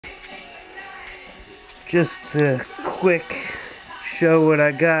just a quick show what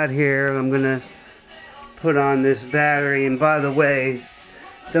I got here. I'm gonna put on this battery, and by the way,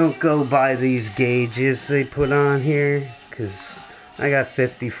 don't go by these gauges they put on here, because I got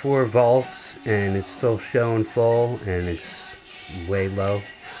 54 volts and it's still showing full, and it's way low.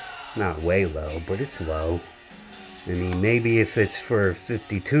 Not way low, but it's low. I mean, maybe if it's for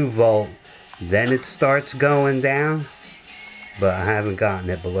 52 volt, then it starts going down, but I haven't gotten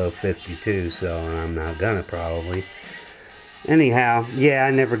it below 52, so I'm not gonna probably. Anyhow, yeah,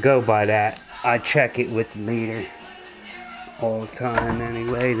 I never go by that. I check it with the meter all the time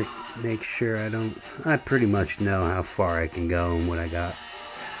anyway to make sure I pretty much know how far I can go and what I got.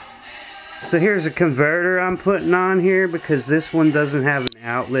 So here's a converter I'm putting on here, because this one doesn't have an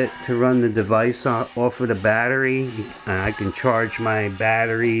outlet to run the device off of the battery. I can charge my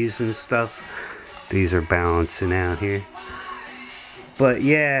batteries and stuff. These are balancing out here. But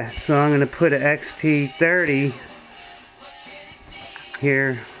yeah, so I'm going to put an XT30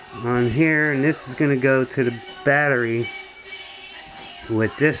 here on here, and this is going to go to the battery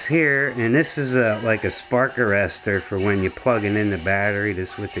with this here, and this is like a spark arrestor for when you're plugging in the battery.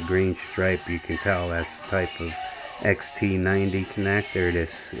 This with the green stripe, you can tell that's the type of XT90 connector.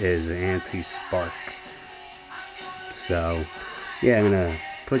 This is Antispark. So yeah, I'm gonna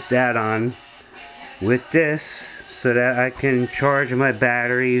put that on with this so that I can charge my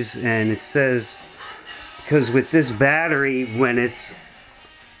batteries. And it says, because with this battery, when it's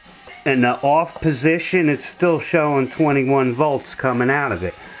in the off position, it's still showing 21 volts coming out of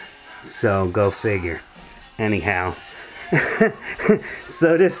it. So go figure. Anyhow,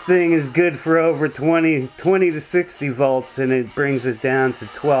 so this thing is good for over 20 to 60 volts, and it brings it down to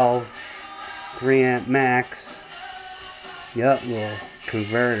 12, 3 amp max. Yup, little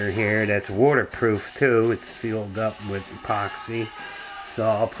converter here that's waterproof too. It's sealed up with epoxy, so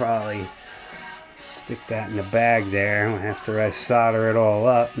I'll probably stick that in the bag there after I solder it all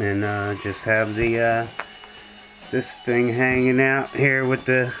up, and just have the this thing hanging out here with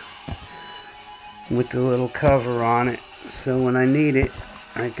the little cover on it, so when I need it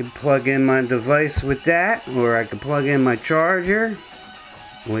I can plug in my device with that, or I can plug in my charger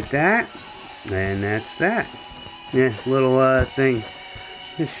with that, and that's that. Yeah, little thing.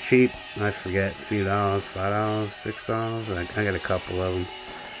 It's cheap. I forget, a few dollars, $5, $6. I got a couple of them.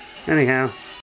 Anyhow,